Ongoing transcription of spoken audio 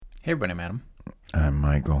Hey everybody, I'm Adam. I'm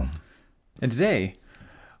Michael. And today,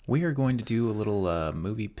 we are going to do a little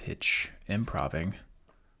movie pitch improving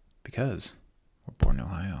because we're born in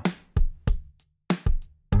Ohio.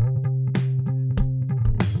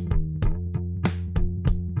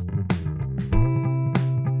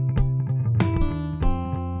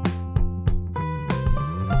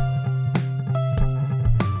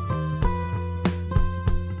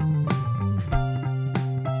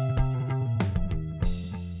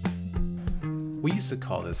 We used to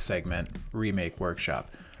call this segment Remake Workshop,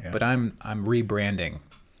 but I'm rebranding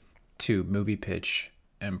to Movie Pitch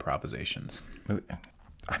Improvisations. I'm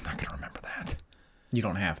not going to remember that. You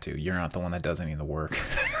don't have to. You're not the one that does any of the work.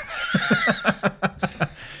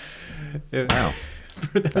 Wow.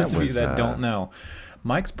 For those of you that don't know,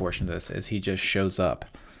 Mike's portion of this is he just shows up.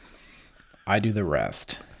 I do the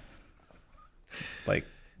rest. Like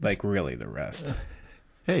really the rest.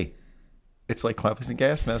 Hey, it's like Clovis and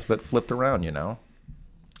Gas Mask, but flipped around, you know?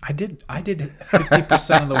 I did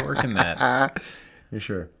 50% of the work in that. You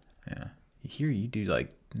sure? Yeah. Here you do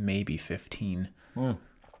like maybe 15.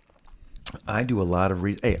 I do a lot of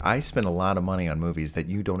Hey, I spend a lot of money on movies that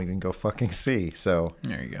you don't even go fucking see, so...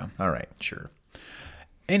 There you go. All right. Sure.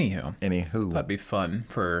 Anywho, that'd be fun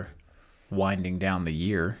for winding down the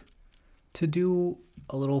year to do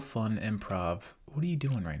a little fun improv. What are you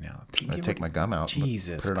doing right now? I'm going to take my gum out.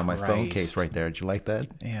 Jesus Put it on my phone Christ. case right there. Did you like that?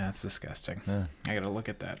 Yeah, it's disgusting. Yeah. I got to look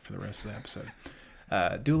at that for the rest of the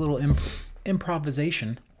episode. Do a little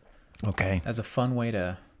improvisation. Okay. As a fun way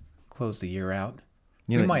to close the year out.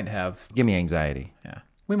 You might have... Give me anxiety. Yeah.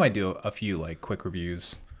 We might do a few like quick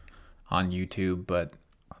reviews on YouTube, but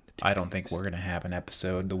I don't think we're going to have an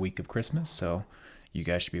episode the week of Christmas, so you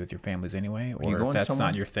guys should be with your families anyway. Or if that's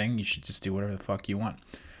not your thing, you should just do whatever the fuck you want.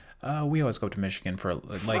 We always go up to Michigan for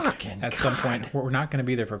some point. We're not going to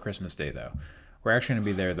be there for Christmas Day, though. We're actually going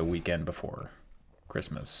to be there the weekend before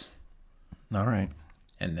Christmas. All right.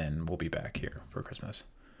 And then we'll be back here for Christmas.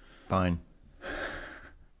 Fine.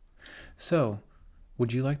 So,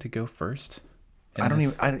 would you like to go first? I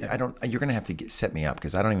don't. You're going to have to set me up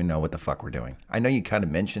because I don't even know what the fuck we're doing. I know you kind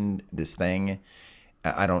of mentioned this thing.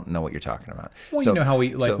 I don't know what you're talking about. Well, you know how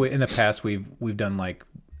we in the past we've done like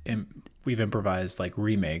we've improvised like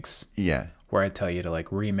remakes. Yeah. Where I tell you to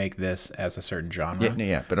like remake this as a certain genre.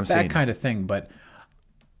 Yeah. But I'm that saying kind of thing. But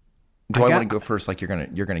do I want to go first? Like you're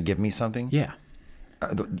gonna give me something? Yeah.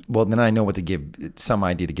 Well, then I know what to give. Some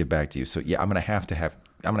idea to give back to you. So yeah, I'm gonna have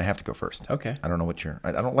to go first. Okay. I don't know what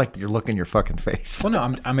I don't like your look in your fucking face. Well,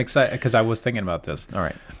 no, I'm excited because I was thinking about this. All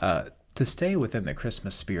right. To stay within the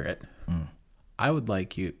Christmas spirit, I would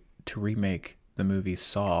like you to remake the movie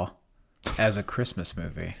Saw as a Christmas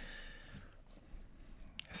movie.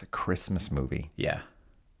 It's a Christmas movie. Yeah.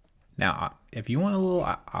 Now, if you want a little,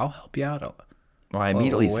 I'll help you out. Well, I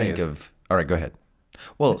immediately think of. All right, go ahead.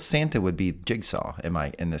 Well, Santa would be Jigsaw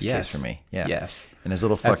in this case for me. Yeah. Yes. And his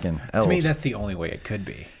little fucking elves. To me, that's the only way it could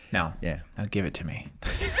be. Now, yeah. Now give it to me.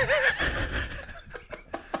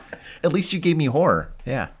 At least you gave me horror.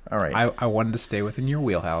 Yeah. All right. I wanted to stay within your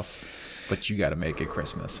wheelhouse, but you got to make it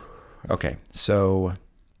Christmas. Okay. So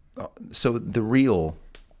the real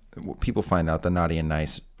people find out the naughty and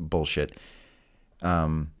nice bullshit.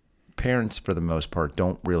 Parents, for the most part,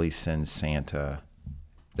 don't really send Santa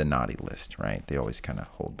the naughty list, right? They always kind of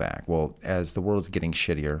hold back. Well, as the world's getting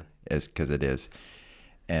shittier, because it is,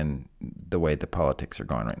 and the way the politics are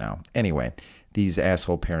going right now. Anyway, these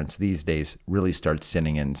asshole parents these days really start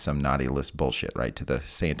sending in some naughty list bullshit, right? To the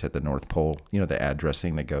Santa at the North Pole, the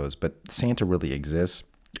addressing that goes. But Santa really exists,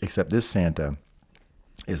 except this Santa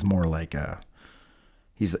is more like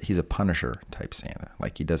he's a Punisher type Santa.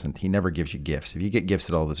 Like he never gives you gifts. If you get gifts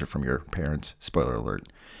at all, those are from your parents. Spoiler alert.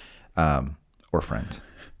 Or friends.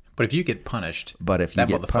 But if you get punished, that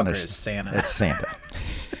motherfucker punished, is Santa. It's Santa.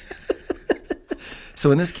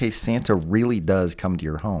 So in this case, Santa really does come to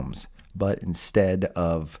your homes, but instead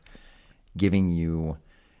of giving you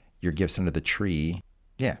your gifts under the tree,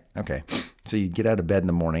 yeah, okay. So you'd get out of bed in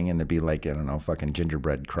the morning and there'd be like, I don't know, fucking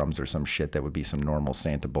gingerbread crumbs or some shit that would be some normal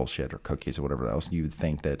Santa bullshit or cookies or whatever else. You would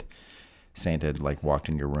think that Santa had like walked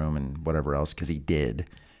in your room and whatever else, because he did,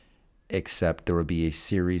 except there would be a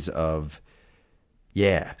series of...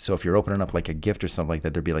 Yeah, so if you're opening up like a gift or something like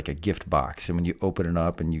that, there'd be like a gift box. And when you open it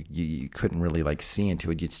up and you couldn't really like see into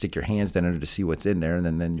it, you'd stick your hands down in it to see what's in there.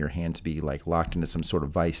 And then your hands be like locked into some sort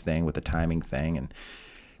of vice thing with a timing thing. And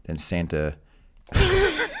then Santa,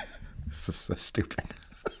 this is so stupid.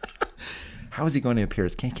 How is he going to appear?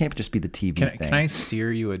 It can't just be the TV thing. Can I steer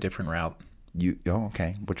you a different route?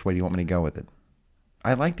 Okay. Which way do you want me to go with it?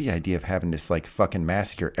 I like the idea of having this like fucking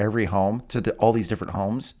massacre every home to all these different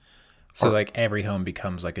homes. So like every home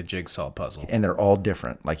becomes like a jigsaw puzzle. And they're all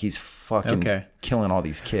different. Like he's fucking killing all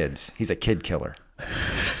these kids. He's a kid killer.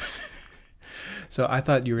 So I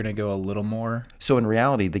thought you were going to go a little more. So in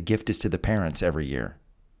reality, the gift is to the parents every year.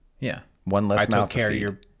 Yeah. One less mouth to feed. I took care of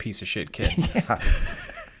your piece of shit kid. Yeah.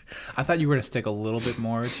 I thought you were going to stick a little bit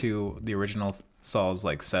more to the original Saw's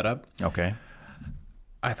like setup. Okay.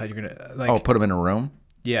 I thought you were going to like... put him in a room?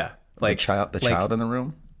 Yeah. Like the child in the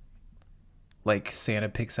room? Like Santa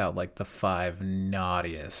picks out like the 5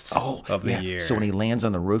 naughtiest of the year. So when he lands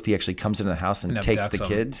on the roof, he actually comes into the house and takes the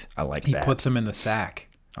kids. I like that. He puts them in the sack.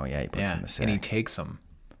 Oh yeah, he puts them in the sack. And he takes them.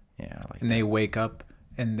 Yeah, I like that. And they wake up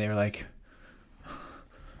and they're like,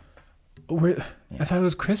 I thought it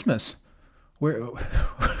was Christmas. Where's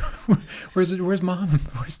Mom?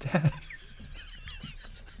 Where's Dad?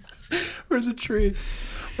 Where's the tree?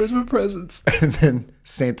 Where's my presents? And then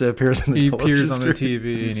Santa appears on the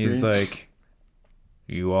TV and he's like,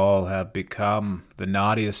 you all have become the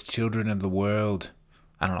naughtiest children of the world.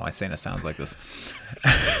 I don't know why Santa sounds like this.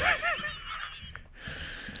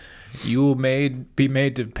 You will be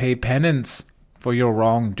made to pay penance for your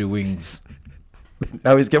wrongdoings.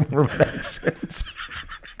 Now he's getting more accents.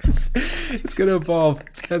 It's going to evolve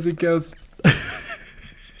as it goes.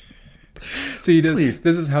 So he does.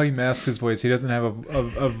 This is how he masks his voice. He doesn't have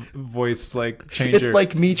a voice like changer. It's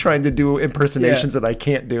like me trying to do impersonations that I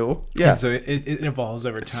can't do. Yeah. And so it evolves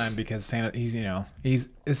over time because Santa. This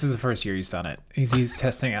is the first year he's done it. He's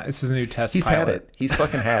testing out. This is a new test. He's pilot. had it. He's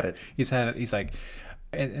fucking had it. He's had it. He's like,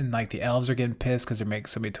 and like the elves are getting pissed because they're making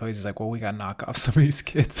so many toys. He's like, well, we got to knock off some of these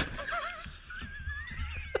kids.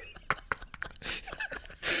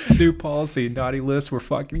 New policy, naughty list. We're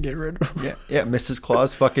fucking getting rid of them. Yeah. Mrs.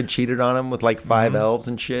 Claus fucking cheated on him with like 5 elves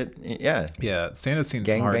and shit. Yeah. Yeah. Santa's seen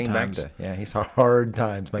some hard times. He's hard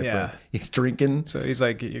times, my friend. He's drinking. So he's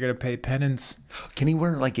like, you're gonna pay penance. Can he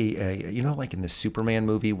wear like like in the Superman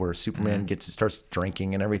movie where Superman starts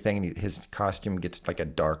drinking and everything, and his costume gets like a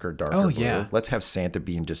darker blue. Yeah. Let's have Santa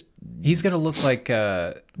being just. He's gonna look like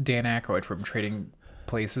Dan Aykroyd from Trading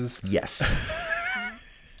Places. Yes.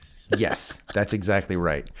 Yes, that's exactly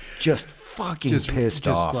right. Just fucking pissed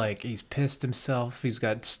off. Just like he's pissed himself. He's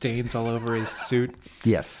got stains all over his suit.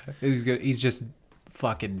 Yes. He's just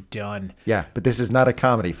fucking done. Yeah, but this is not a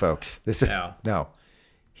comedy, folks. This is no.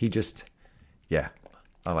 He just I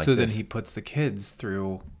like So then he puts the kids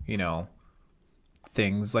through,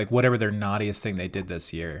 things like whatever their naughtiest thing they did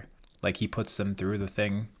this year. Like he puts them through the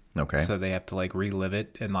thing. Okay. So they have to like relive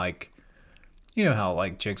it and like you know how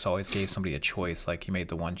like Jigsaw always gave somebody a choice. Like he made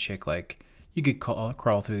the one chick like you could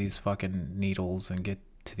crawl through these fucking needles and get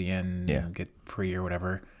to the end and get free or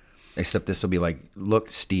whatever. Except this will be like, look,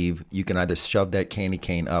 Steve, you can either shove that candy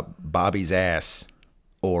cane up Bobby's ass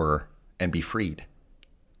and be freed,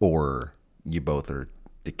 or you both are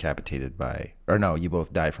decapitated you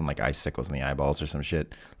both die from like icicles in the eyeballs or some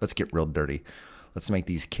shit. Let's get real dirty. Let's make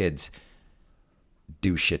these kids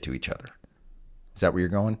do shit to each other. Is that where you're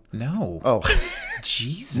going? No. Oh,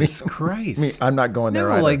 Jesus Christ! I'm not going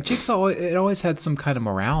there either. Like Jigsaw, it always had some kind of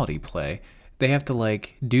morality play. They have to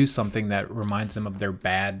like do something that reminds them of their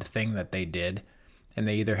bad thing that they did, and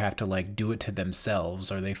they either have to like do it to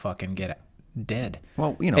themselves or they fucking get dead.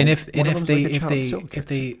 Well, and if they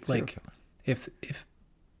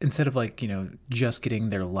instead of like just getting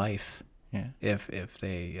their life, if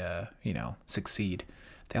they succeed,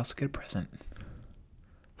 they also get a present.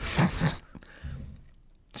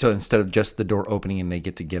 So instead of just the door opening and they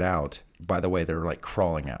get out, by the way, they're like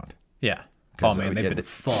crawling out. Yeah. Oh man, they've been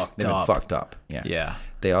fucked up. Yeah. Yeah.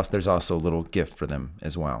 There's also a little gift for them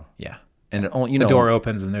as well. Yeah. And the door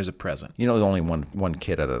opens and there's a present. Only one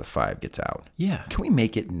kid out of the 5 gets out. Yeah. Can we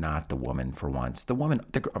make it not the woman for once? The woman,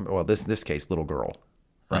 this case, little girl,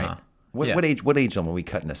 right? Uh-huh. What age are we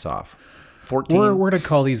cutting this off? 14? We're to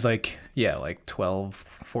call these like 12,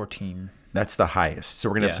 14. That's the highest. So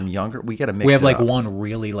we're going to have some younger. We got to mix it up. We have like one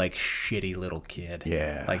really like shitty little kid.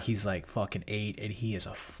 Yeah. Like he's like fucking 8 and he is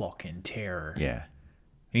a fucking terror. Yeah.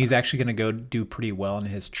 And he's actually going to go do pretty well in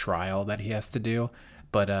his trial that he has to do.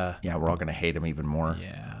 But yeah, we're all going to hate him even more.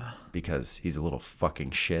 Yeah. Because he's a little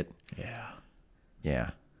fucking shit. Yeah.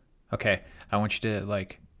 Yeah. Okay. I want you to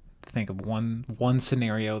like think of one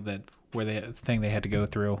scenario where they had to go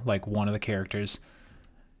through, like one of the characters.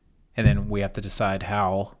 And then we have to decide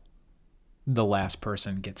how the last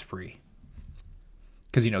person gets free.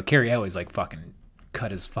 Because, Carrie always like fucking cut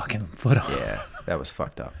his fucking foot off. Yeah, that was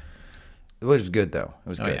fucked up. It was good, though. It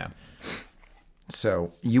was good. Yeah.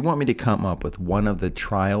 So you want me to come up with one of the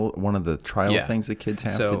trial things the kids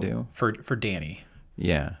have to do? For Danny.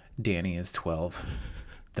 Yeah. Danny is 12.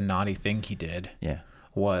 The naughty thing he did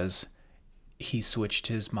was he switched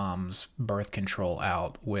his mom's birth control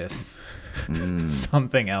out with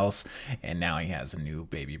something else, and now he has a new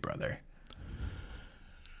baby brother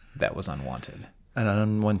that was unwanted. An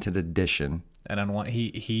unwanted addition.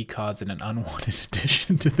 He caused an unwanted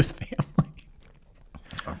addition to the family.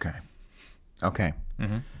 Okay.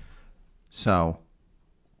 Mm-hmm. So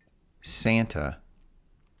Santa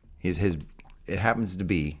it happens to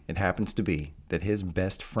be that his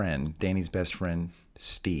best friend, Danny's best friend,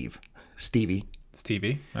 Stevie,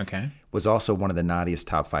 okay, was also one of the naughtiest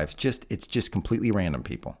top 5. It's just completely random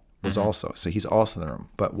people. Was also, so he's also in the room.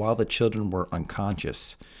 But while the children were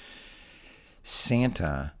unconscious,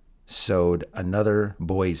 Santa sewed another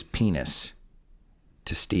boy's penis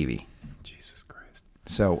to Stevie. Jesus Christ.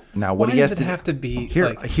 So now what Why he has does to it have to be hear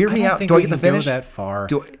like, me out. Do I get to finish? Go that far?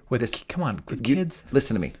 Come on, with kids.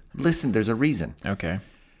 Listen to me. Listen, there's a reason. Okay.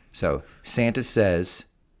 So Santa says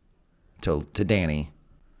to Danny,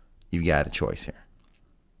 you got a choice here.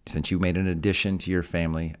 Since you made an addition to your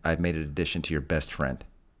family, I've made an addition to your best friend.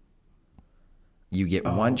 You get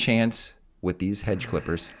one chance with these hedge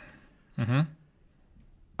clippers. Mm-hmm.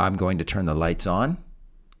 I'm going to turn the lights on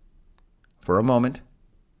for a moment.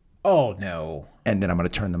 Oh, no. And then I'm going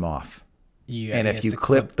to turn them off. And if you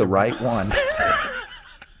clip the right one.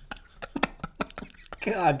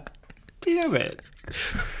 God damn it.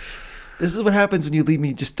 This is what happens when you leave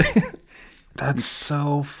me just... That's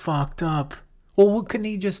so fucked up. Well, couldn't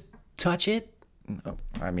he just touch it? No,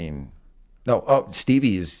 I mean... No,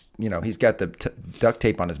 Stevie is, he's got the duct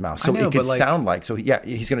tape on his mouth. So it could sound like... So,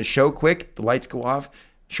 he's going to show quick. The lights go off.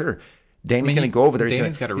 Sure. Danny's going to go over there.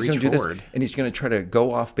 Danny's got to reach forward. This, and he's going to try to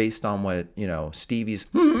go off based on what, Stevie's...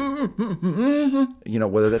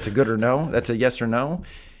 whether that's a good or no. That's a yes or no.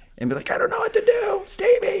 And be like, I don't know what to do.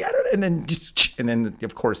 Stevie, I don't... And then,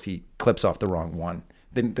 of course, he clips off the wrong one.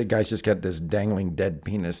 Then the guy's just got this dangling dead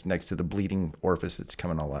penis next to the bleeding orifice that's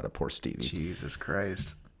coming all out of poor Stevie. Jesus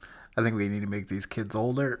Christ. I think we need to make these kids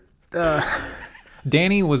older.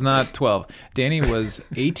 Danny was not 12. Danny was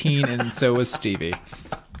 18, and so was Stevie.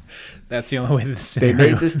 That's the only way this scenario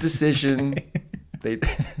They made this decision.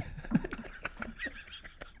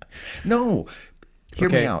 No. Hear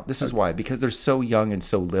me out. This is why. Because they're so young and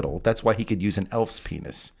so little. That's why he could use an elf's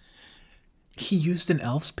penis. He used an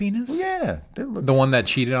elf's penis? Yeah. The one that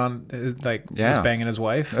cheated on, was banging his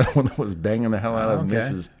wife? The one that was banging the hell out of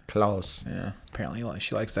Mrs. Klaus. Yeah. Apparently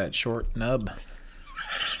she likes that short nub.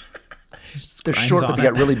 They're short, but they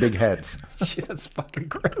got really big heads. That's fucking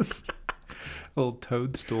gross. Little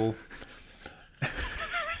toadstool.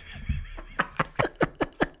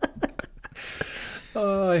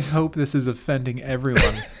 I hope this is offending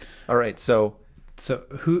everyone. All right, so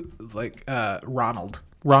who, Ronald.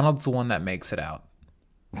 Ronald's the one that makes it out.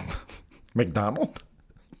 McDonald?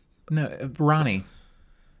 No, Ronnie.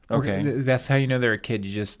 Okay. That's how you know they're a kid.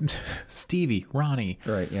 You just... Stevie, Ronnie.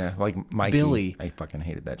 Right, yeah. Like Mikey. Billy. I fucking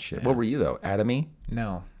hated that shit. Yeah. What were you, though? Adamy?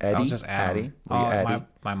 No. Addie? I was just Adam. Addie? Were you Addie?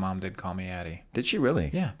 My mom did call me Addie. Did she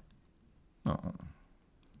really? Yeah.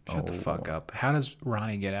 Shut the fuck up. How does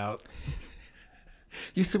Ronnie get out?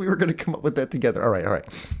 You said we were going to come up with that together. All right.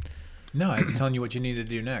 No, I was telling you what you need to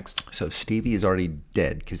do next. So Stevie is already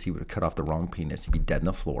dead because he would have cut off the wrong penis. He'd be dead on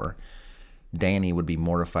the floor. Danny would be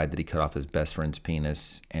mortified that he cut off his best friend's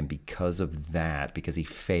penis. And because of that, because he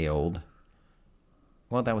failed,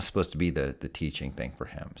 well, that was supposed to be the teaching thing for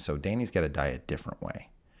him. So Danny's got to die a different way.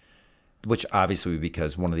 Which obviously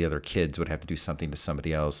because one of the other kids would have to do something to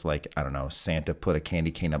somebody else. Like, I don't know, Santa put a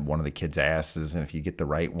candy cane up one of the kids' asses. And if you get the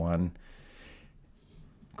right one,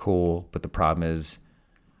 cool. But the problem is...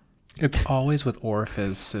 It's always with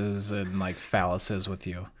orifices and phalluses with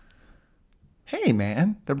you. Hey,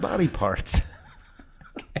 man, they're body parts.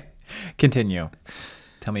 Okay. Continue.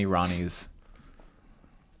 Tell me Ronnie's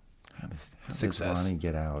how does success. Ronnie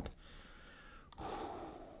get out?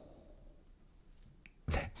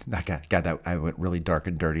 God, I went really dark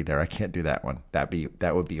and dirty there. I can't do that one. That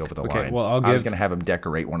would be over the line. Well, I was going to have him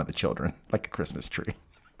decorate one of the children like a Christmas tree.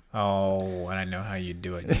 Oh, and I know how you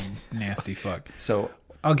do it, you nasty fuck. So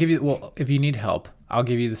I'll give you. Well, if you need help, I'll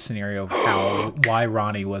give you the scenario of why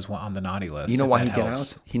Ronnie was on the naughty list. You know why he got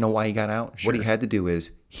out? You know why he got out? Sure. What he had to do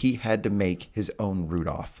is he had to make his own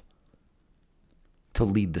Rudolph to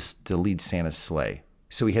lead Santa's sleigh.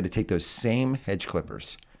 So he had to take those same hedge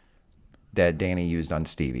clippers that Danny used on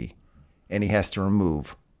Stevie, and he has to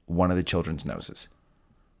remove one of the children's noses.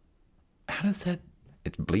 How does that?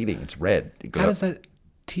 It's bleeding. It's red. How does that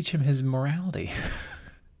teach him his morality?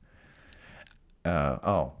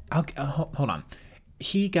 Hold on.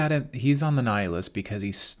 He's on the naughty list because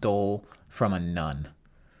he stole from a nun.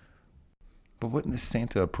 But wouldn't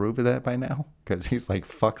Santa approve of that by now? Because he's like,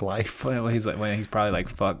 fuck life. Well, he's probably like,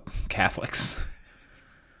 fuck Catholics.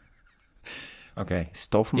 Okay,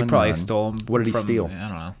 stole from. He probably stole. What did he steal? I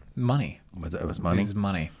don't know. Money. It was money? It was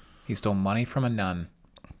money. He stole money from a nun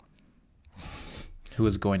who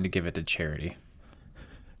was going to give it to charity.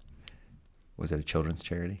 Was it a children's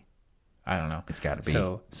charity? I don't know. It's got to be.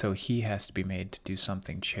 So he has to be made to do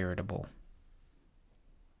something charitable.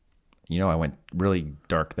 You know, I went really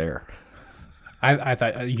dark there. I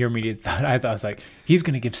thought your immediate thought. I was like, he's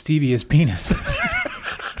going to give Stevie his penis.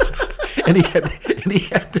 and he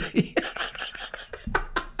had to.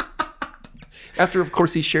 After, of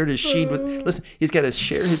course, he shared his seed with. Listen, he's got to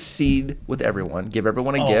share his seed with everyone. Give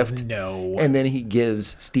everyone a gift. No. And then he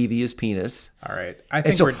gives Stevie his penis. All right. I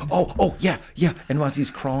think. Yeah. And while he's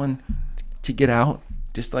crawling to get out,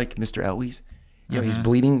 just like Mr. Elwes, he's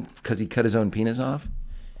bleeding because he cut his own penis off,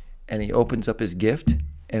 and he opens up his gift,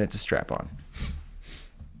 and it's a strap-on.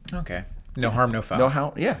 Okay. No harm, no foul. No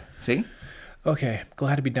how? Yeah. See. Okay.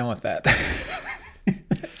 Glad to be done with that.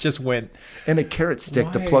 Just went. And a carrot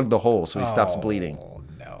stick to plug the hole so he stops bleeding. Oh,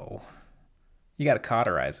 no. You got to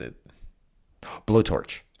cauterize it.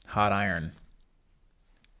 Blowtorch. Hot iron.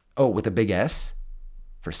 Oh, with a big S?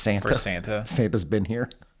 For Santa? For Santa. Santa's been here.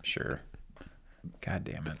 Sure. God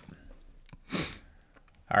damn it.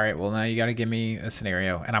 All right, well, now you got to give me a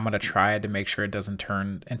scenario, and I'm going to try to make sure it doesn't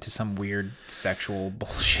turn into some weird sexual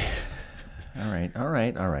bullshit. All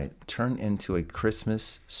right. Turn into a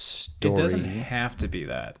Christmas story. It doesn't have to be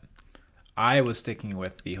that. I was sticking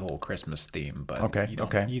with the whole Christmas theme, but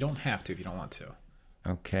you don't have to if you don't want to.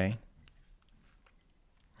 Okay.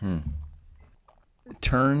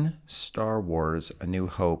 Turn Star Wars A New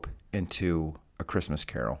Hope into a Christmas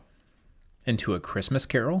Carol. Into a Christmas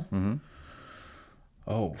Carol? Mm-hmm.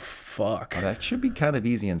 Oh, fuck. Well, that should be kind of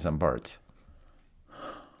easy in some parts.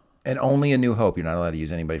 And only A New Hope. You're not allowed to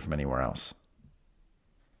use anybody from anywhere else.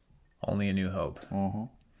 Only A New Hope. Mm-hmm.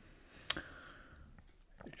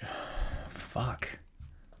 Fuck.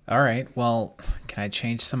 All right. Well, can I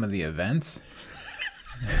change some of the events?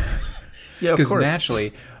 Yeah, of course. Because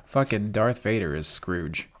naturally, fucking Darth Vader is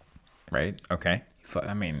Scrooge, right? Okay.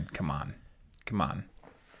 I mean, come on.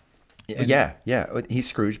 Yeah. He's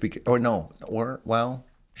Scrooge.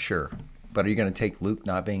 Sure. But are you going to take Luke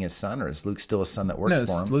not being his son, or is Luke still a son that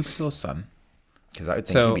works for him? Luke's still a son. Because I would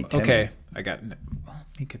think he'd be Tim. Okay,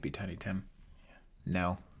 he could be Tiny Tim.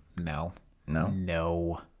 No. Oh.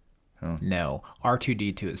 No.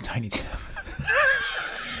 R2-D2 is Tiny Tim.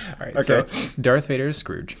 All right. Okay. So Darth Vader is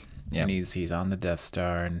Scrooge, yeah. And he's on the Death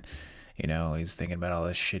Star, and he's thinking about all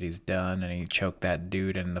this shit he's done, and he choked that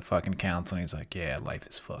dude in the fucking council, and he's like, "Yeah, life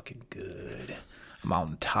is fucking good. I'm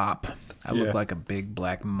on top. I look like a big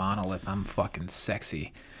black monolith. I'm fucking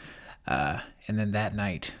sexy." And then that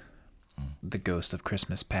night, the ghost of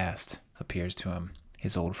Christmas past appears to him.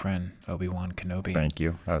 His old friend, Obi-Wan Kenobi. Thank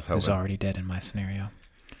you. I was hoping. Who's already dead in my scenario.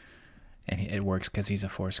 And it works because he's a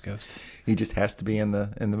Force ghost. He just has to be in the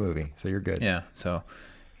movie, so you're good. Yeah, so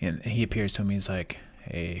he appears to him. He's like,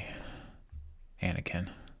 "Hey, Anakin."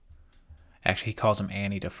 Actually, he calls him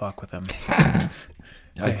Annie to fuck with him.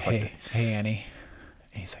 He's like, hey, Annie.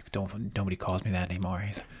 And he's like, nobody calls me that anymore.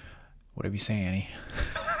 He's like, "Whatever you say, Annie."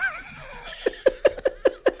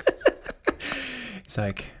 He's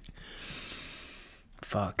like,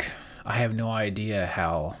 "Fuck, I have no idea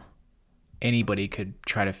how anybody could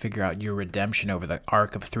try to figure out your redemption over the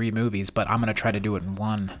arc of 3 movies, but I'm gonna try to do it in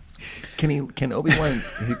 1. Can Obi-Wan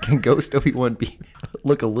can Ghost Obi-Wan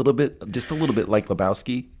look just a little bit like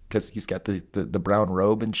Lebowski, because he's got the brown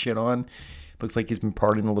robe and shit on? Looks like he's been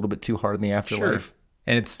partying a little bit too hard in the afterlife. Sure.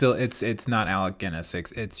 And it's still it's not Alec Guinness,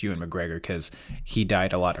 it's Ewan McGregor, because he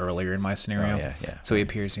died a lot earlier in my scenario. Oh, yeah. So he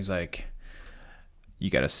appears and he's like, "You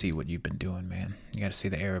got to see what you've been doing, man. You got to see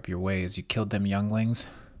the error of your ways. You killed them younglings.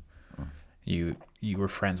 You were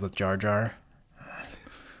friends with Jar Jar.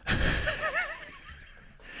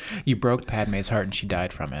 You broke Padme's heart and she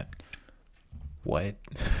died from it. What?"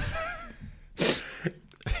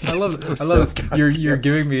 I love this. You're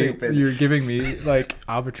giving me like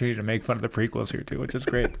opportunity to make fun of the prequels here too, which is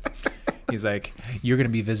great. He's like, "You're gonna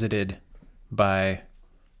be visited by."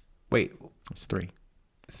 Wait, it's 3.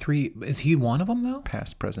 3 is he one of them though?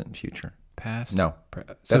 Past, present, and future. Past. No.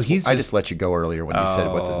 So I just let you go earlier when you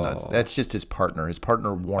said what's his nuts. That's just his partner. His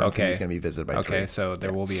partner warns him he's going to be visited by 3. Okay, so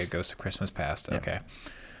there will be a Ghost of Christmas Past. Yeah. Okay.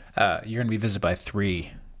 You're going to be visited by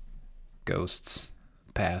 3 ghosts,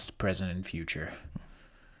 past, present, and future.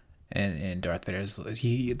 And Darth Vader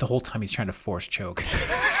the whole time he's trying to force choke.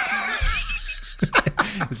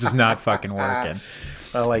 This is not fucking working.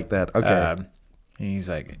 I like that. Okay. And he's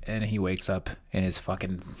like, and he wakes up in his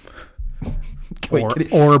fucking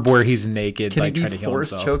Orb where he's naked, can like he trying to heal force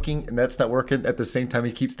himself. choking, and that's not working. At the same time,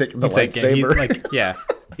 he keeps taking the It's lightsaber.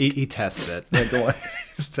 He tests it. Yeah, go on.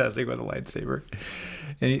 He's testing with a lightsaber,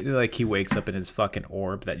 and he wakes up in his fucking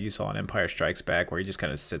orb that you saw in Empire Strikes Back, where he just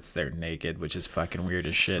kind of sits there naked, which is fucking weird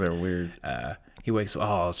as shit. So weird. He wakes up.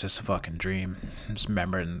 Oh, it's just a fucking dream. I'm just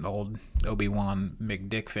remembering old Obi-Wan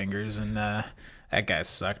McDick fingers, and that guy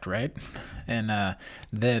sucked, right? And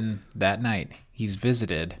then that night, he's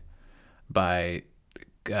visited by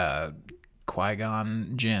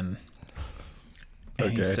Qui-Gon Jinn.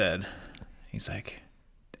 And he's like,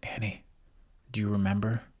 Annie, do you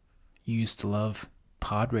remember? You used to love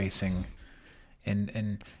pod racing,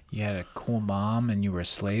 and you had a cool mom, and you were a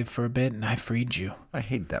slave for a bit, and I freed you. I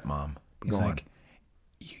hate that mom. He's like,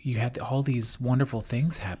 you had all these wonderful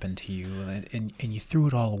things happen to you, and you threw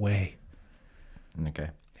it all away. Okay.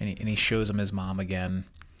 And he shows him his mom again,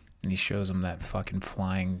 and he shows him that fucking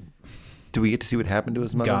flying. Do we get to see what happened to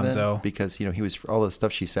his mother Gonzo? Then? Because he was all the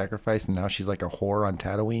stuff she sacrificed, and now she's like a whore on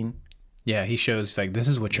Tatooine. Yeah, he shows like this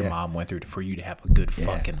is what your mom went through for you to have a good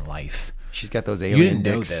fucking life. She's got those alien You didn't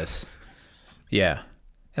dicks. know this. Yeah,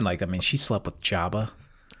 and she slept with Jabba.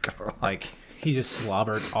 God. Like he just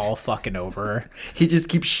slobbered all fucking over her. He just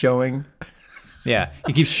keeps showing. Yeah,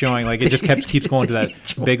 he keeps showing like it just keeps going to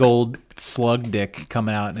that big old slug dick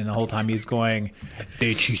coming out, and the whole time he's going,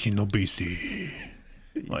 "De chisi no bisi."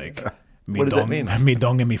 Like, what does that mean? Mi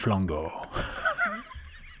dong and mi flango.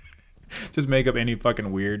 Just make up any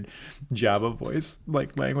fucking weird Java voice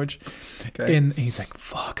like language. Okay. And he's like,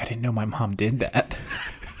 fuck, I didn't know my mom did that.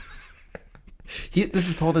 This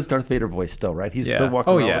is all his Darth Vader voice still, right? He's still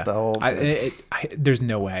walking around with the whole... there's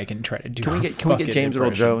no way I can try to do. Can we get James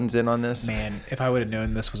Earl Jones in on this? Man, if I would have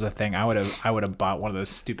known this was a thing, I would have bought one of those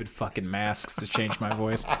stupid fucking masks to change my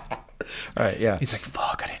voice. All right, yeah. He's like,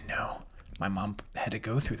 fuck, I didn't know. My mom had to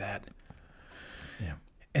go through that. Yeah.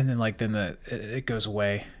 And then it goes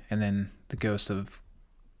away, and then the ghost of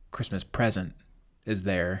Christmas Present is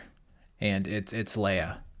there, and it's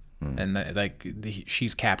Leia, and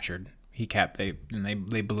she's captured.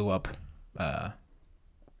 They blew up.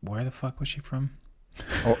 Where the fuck was she from?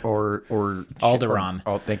 or Alderaan.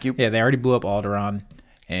 Oh, thank you. Yeah, they already blew up Alderaan,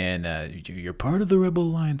 and you're part of the Rebel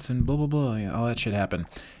Alliance, and blah blah blah. All that shit happened,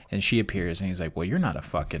 and she appears, and he's like, "Well, you're not a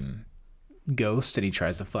fucking ghost," and he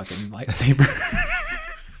tries to fucking lightsaber.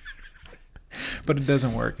 But it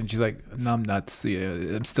doesn't work, and she's like, "No, I'm not.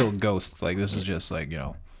 I'm still a ghost. Like this is just like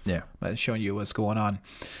yeah, showing you what's going on."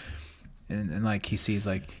 And like he sees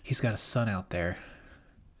like he's got a son out there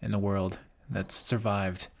in the world that's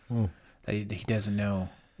survived that he doesn't know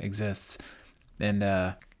exists,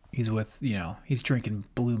 and he's with he's drinking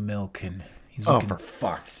blue milk, and he's looking, for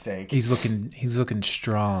fuck's sake, he's looking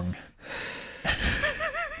strong.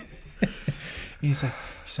 And she's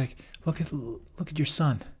like, look at your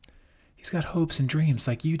son. He's got hopes and dreams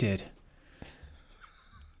like you did.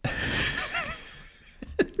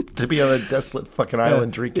 To be on a desolate fucking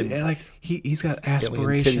island drinking. Like he's got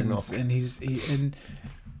aspirations, and and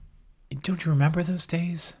don't you remember those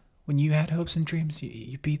days when you had hopes and dreams?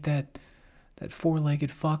 You beat that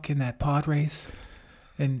four-legged fuck in that pod race,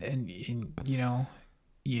 and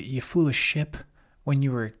you flew a ship when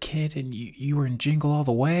you were a kid, and you were in Jingle All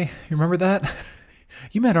the Way. You remember that?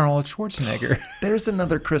 You met Arnold Schwarzenegger. There's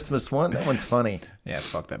another Christmas one. That one's funny. Yeah,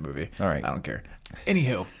 fuck that movie. All right. I don't care.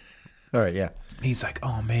 Anywho. All right, yeah. He's like,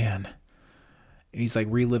 oh, man. And he's like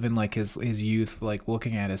reliving like his youth, like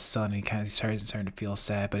looking at his son. And he kind of starting to feel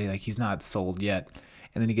sad, but he's not sold yet.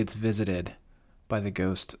 And then he gets visited by the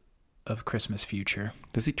ghost of Christmas future.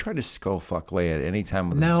 Does he try to skull fuck Leia at any time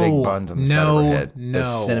with his big buns on the side of her head? No,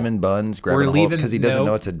 those cinnamon buns. Grabbing a hold because he doesn't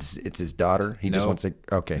know it's his daughter. He just wants to.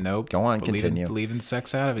 Okay, go on, continue. Leaving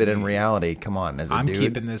sex out of it. But in reality, come on, as a I'm dude,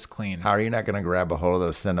 keeping this clean. How are you not going to grab a hold of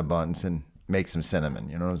those Cinnabuns and make some cinnamon?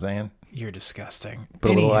 You know what I'm saying? You're disgusting.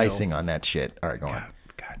 Put a little icing on that shit. All right, go on.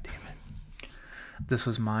 God damn it. This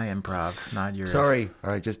was my improv, not yours. Sorry. All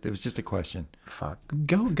right, it was just a question. Fuck.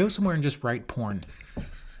 Go somewhere and just write porn.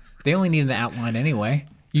 They only need an outline anyway.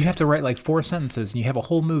 You have to write like 4 sentences, and you have a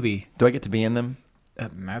whole movie. Do I get to be in them?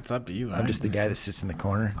 That's up to you. I'm just the guy that sits in the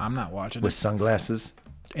corner. I'm not watching with sunglasses.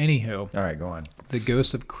 Anywho. All right, go on. The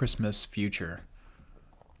ghost of Christmas future.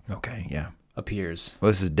 Okay, yeah. Appears.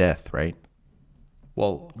 Well, this is death, right?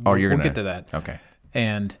 Well, we'll get to that. Okay.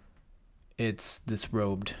 And it's this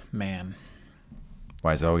robed man.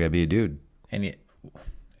 Why is it always gotta be a dude? And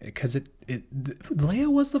because Leia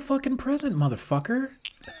was the fucking present, motherfucker.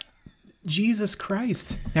 Jesus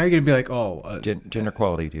Christ. Now you're going to be like, oh. Gender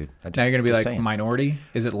equality, dude. Now you're going to be like, saying. Minority?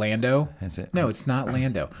 Is it Lando? Is it? No, it's not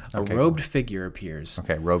Lando. A robed figure appears.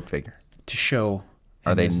 Okay, robed figure. To show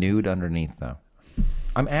Are they nude underneath though?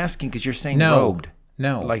 I'm asking because you're saying No. robed.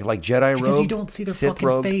 No. Like Jedi robed? Because you don't see their Sith fucking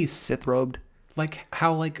robed, face. Sith robed? Like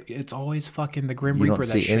how like it's always fucking the Grim You don't Reaper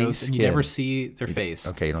that see any shows, and you never skin. see their face.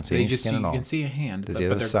 Okay, you don't see They any just skin at all. You can see a hand, Does but, he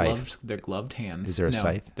have but a they're scythe? they're gloved hands. Is there a No,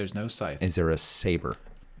 scythe? There's no scythe. Is there a saber?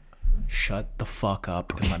 Shut the fuck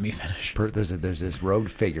up and let me finish. There's this robed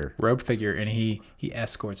figure. Robed figure, and he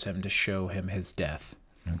escorts him to show him his death,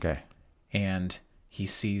 Okay. and he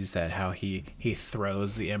sees that how he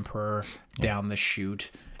throws the Emperor down the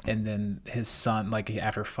chute. And then his son, like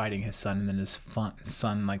after fighting his son, and then his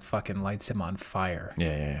son like fucking lights him on fire.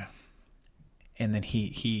 Yeah. And then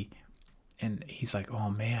he's like, oh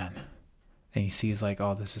man. And he sees like,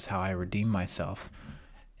 oh, this is how I redeem myself.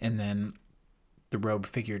 And then the robed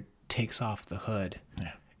figure takes off the hood,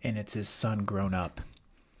 and it's his son grown up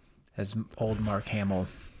as old Mark Hamill.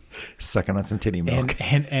 Sucking on some titty milk.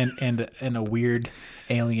 And a weird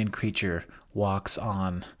alien creature walks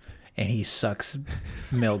on, and he sucks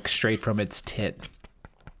milk straight from its tit.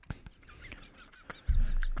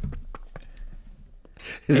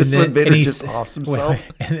 Is this when Vader just offs himself?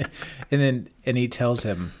 And he tells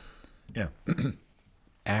him, Yeah.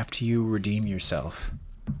 after you redeem yourself,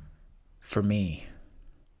 for me,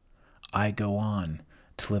 I go on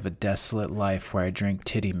to live a desolate life where I drink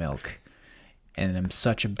titty milk. And I'm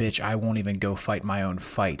such a bitch, I won't even go fight my own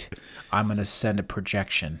fight. I'm going to send a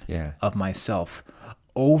projection of myself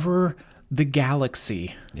over the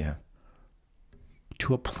galaxy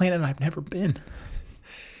to a planet I've never been.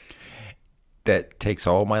 That takes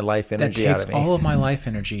all my life energy out of me. That takes all of my life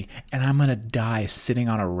energy, and I'm going to die sitting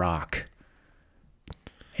on a rock.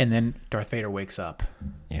 And then Darth Vader wakes up.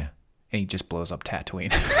 Yeah. And he just blows up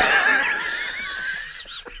Tatooine.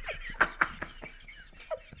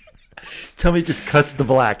 Tell me it just cuts to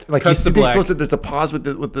black. Like Cuts to black. There's a pause with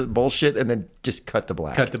the bullshit and then just cut to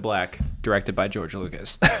black. Cut to black. Directed by George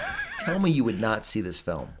Lucas. Tell me you would not see this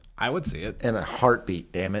film. I would see it. In a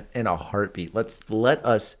heartbeat, damn it. In a heartbeat. Let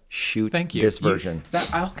us shoot this version.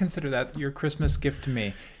 I'll consider that your Christmas gift to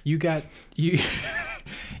me. You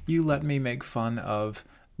let me make fun of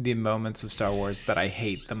the moments of Star Wars that I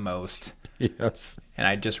hate the most. Yes. And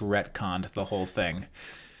I just retconned the whole thing.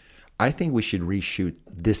 I think we should reshoot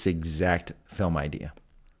this exact film idea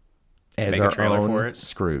as make our a trailer own for it.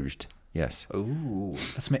 Scrooged. Yes. Ooh,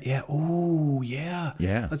 let's make yeah.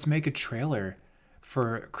 Let's make a trailer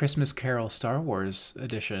for Christmas Carol Star Wars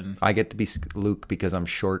edition. I get to be Luke because I'm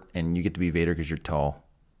short, and you get to be Vader because you're tall.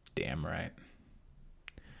 Damn right.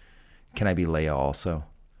 Can I be Leia also?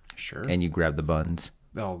 Sure. And you grab the buns.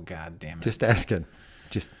 Oh God damn it! Just asking.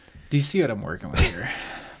 Do you see what I'm working with here?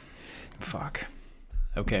 Fuck.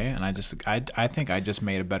 Okay, and I think I just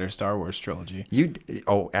made a better Star Wars trilogy.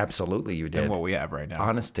 Absolutely you did. Than what we have right now.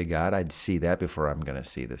 Honest to God, I'd see that before I'm going to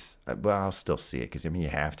see this. Well, I'll still see it because, I mean, you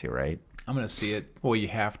have to, right? I'm going to see it. Well, you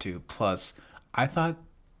have to. Plus, I thought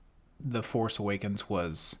The Force Awakens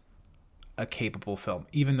was a capable film,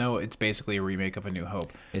 even though it's basically a remake of A New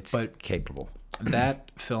Hope. It's capable.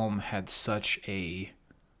 That film had such a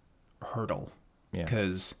hurdle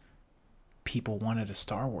because people wanted a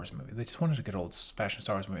Star Wars movie. They just wanted a good old-fashioned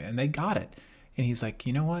Star Wars movie, and they got it. And he's like,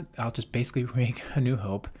 you know what? I'll just basically remake A New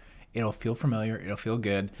Hope. It'll feel familiar. It'll feel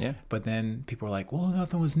good. Yeah. But then people were like, well,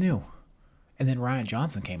 nothing was new. And then Rian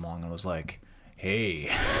Johnson came along and was like,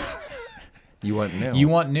 hey. You want new? You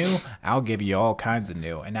want new? I'll give you all kinds of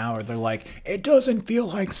new. And now they're like, it doesn't feel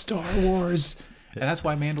like Star Wars. And that's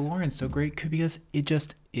why Mandalorian's so great, because it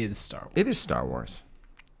just is Star Wars. It is Star Wars.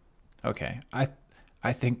 Okay.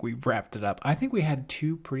 I think we wrapped it up. I think we had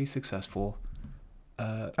two pretty successful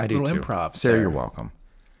I do little too. improvs. Sarah, you're welcome.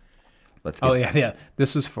 Let's get yeah.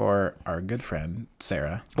 This is for our good friend,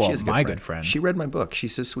 Sarah. Well, she's my good friend. She read my book.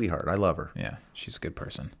 She's a sweetheart. I love her. Yeah, she's a good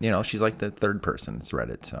person. You know, she's like the third person that's read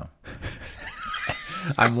it, so.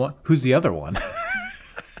 Who's the other one?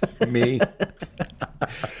 Me.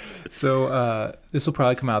 So this will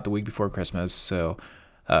probably come out the week before Christmas. So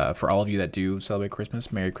for all of you that do celebrate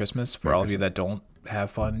Christmas, Merry Christmas. For all of you that don't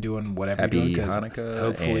have fun doing whatever Happy you're doing, Hanukkah.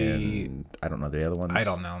 Hopefully, and I don't know the other ones. I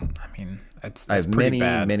don't know. I mean, it's I have pretty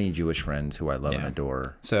bad. many Jewish friends who I love and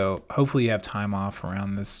adore. So hopefully you have time off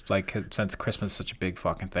around this, like, since Christmas is such a big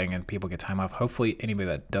fucking thing and people get time off. Hopefully anybody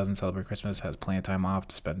that doesn't celebrate Christmas has plenty of time off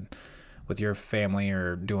to spend with your family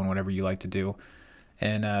or doing whatever you like to do.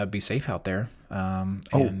 And be safe out there. And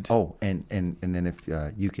then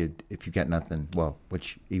if you got nothing, well,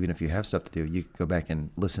 which even if you have stuff to do, you could go back and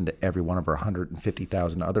listen to every one of our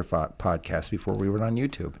 150,000 other podcasts before we were on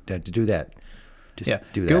YouTube. To do that, do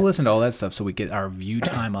that. Go listen to all that stuff so we get our view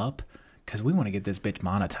time up, because we want to get this bitch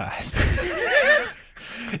monetized.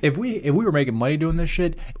 If we were making money doing this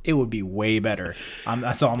shit, it would be way better.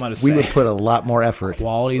 That's all I'm gonna say. We would put a lot more effort.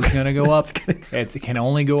 Quality's gonna go up. It can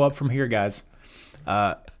only go up from here, guys.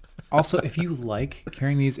 Also, if you like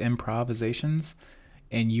hearing these improvisations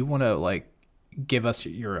and you want to like give us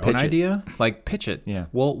your own idea, like pitch it. Yeah,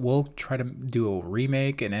 we'll try to do a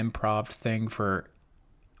remake, an improv thing for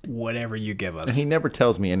whatever you give us. And he never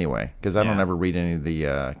tells me anyway, because I don't ever read any of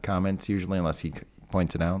the comments usually unless he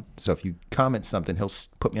points it out. So if you comment something, he'll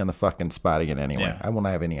put me on the fucking spot again anyway. Yeah. I won't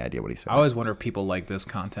have any idea what he said. I always wonder if people like this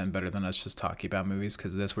content better than us just talking about movies,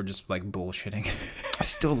 because this we're just like bullshitting. I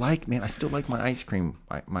still like my ice cream,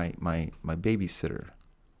 my babysitter.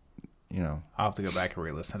 You know, I'll have to go back and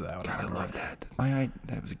re-listen to that one. God, I love that.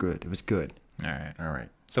 That was good. It was good. All right.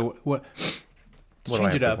 So what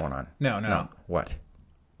change it up. Going on? No. What?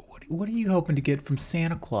 What are you hoping to get from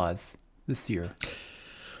Santa Claus this year?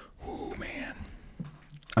 Oh man,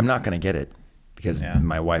 I'm not gonna get it because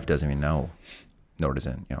my wife doesn't even know, nor does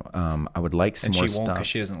it. You know, I would like some more stuff. And she won't because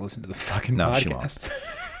she doesn't listen to the fucking podcast. She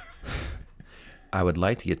won't. I would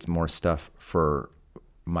like to get some more stuff for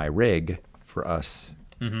my rig for us.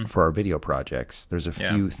 Mm-hmm. For our video projects, there's a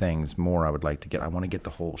few things more I would like to get. I want to get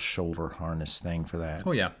the whole shoulder harness thing for that.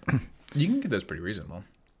 Oh yeah, you can get those pretty reasonable.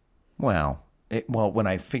 Well, when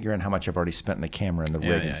I figure out how much I've already spent in the camera and the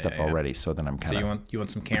rig and stuff already, so then I'm kind of. So you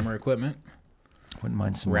want some camera equipment? Wouldn't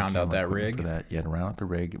mind some round out that rig for that. Yeah, to round out the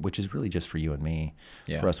rig, which is really just for you and me.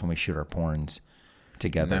 Yeah. For us when we shoot our porns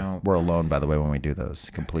together. No. We're alone, by the way, when we do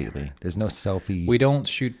those completely. There's no selfie. We don't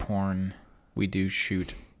shoot porn. We do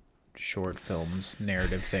shoot short films,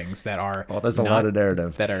 narrative things that are there's a lot of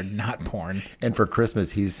narrative that are not porn. And for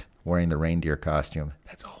Christmas he's wearing the reindeer costume.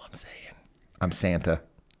 That's all I'm saying. I'm Santa.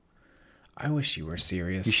 I wish you were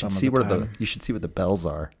serious. You should see where the bells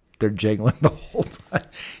are. They're jingling the whole time.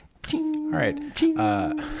 All right.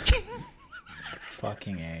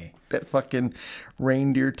 Fucking A. That fucking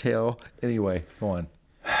reindeer tail. Anyway, go on.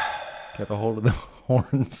 Get a hold of the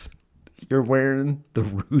horns. You're wearing the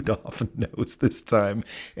Rudolph nose this time,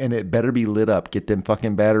 and it better be lit up. Get them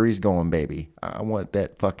fucking batteries going, baby. I want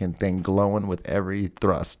that fucking thing glowing with every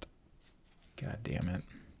thrust. God damn it.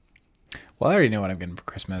 Well, I already know what I'm getting for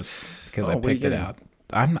Christmas because I picked it out.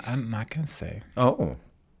 I'm not going to say. Oh.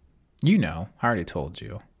 You know. I already told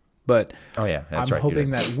you. But that's I'm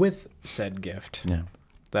hoping that with said gift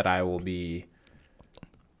that I will be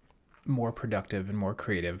more productive and more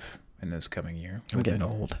creative in this coming year. I'm getting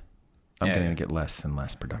old. I'm going to get less and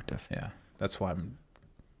less productive. Yeah, that's why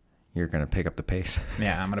You're going to pick up the pace?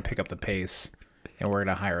 Yeah, I'm going to pick up the pace, and we're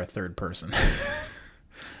going to hire a third person.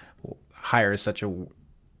 Well, hire is such a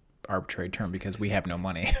arbitrary term because we have no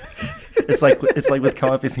money. It's like with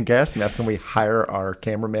Coffees and Gas Mask when we hire our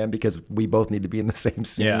cameraman because we both need to be in the same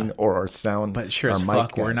scene or our sound. But sure as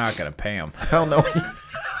fuck, we're not going to pay them. Hell no.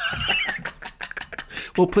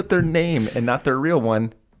 We'll put their name and not their real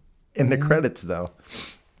one in the credits, though.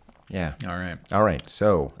 Yeah. All right.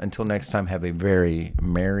 So until next time, have a very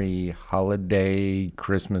merry holiday,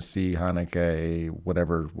 Christmassy, Hanukkah,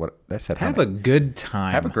 whatever. What I said. Have a good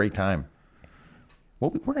time. Have a great time.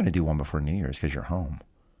 Well, we're going to do one before New Year's because you're home.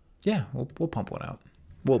 Yeah, we'll pump one out.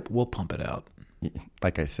 We'll pump it out.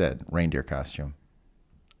 Like I said, reindeer costume.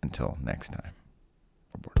 Until next time.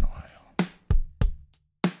 We're born in Ohio.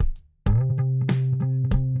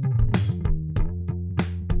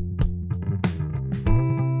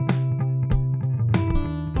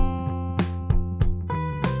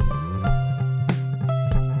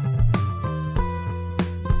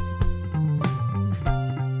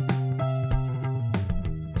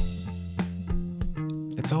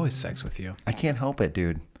 It's always sex with you. I can't help it,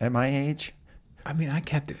 dude. At my age. I mean, I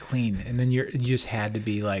kept it clean, and then you just had to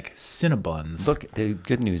be like Cinnabons. Look, the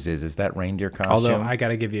good news is that reindeer costume. Although I got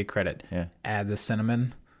to give you credit. Yeah. Add the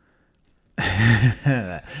cinnamon.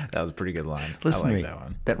 That was a pretty good line. Listen I like to me. That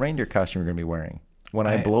one. That reindeer costume you're going to be wearing. When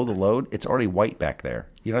I blow the load, it's already white back there.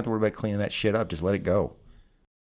 You don't have to worry about cleaning that shit up. Just let it go.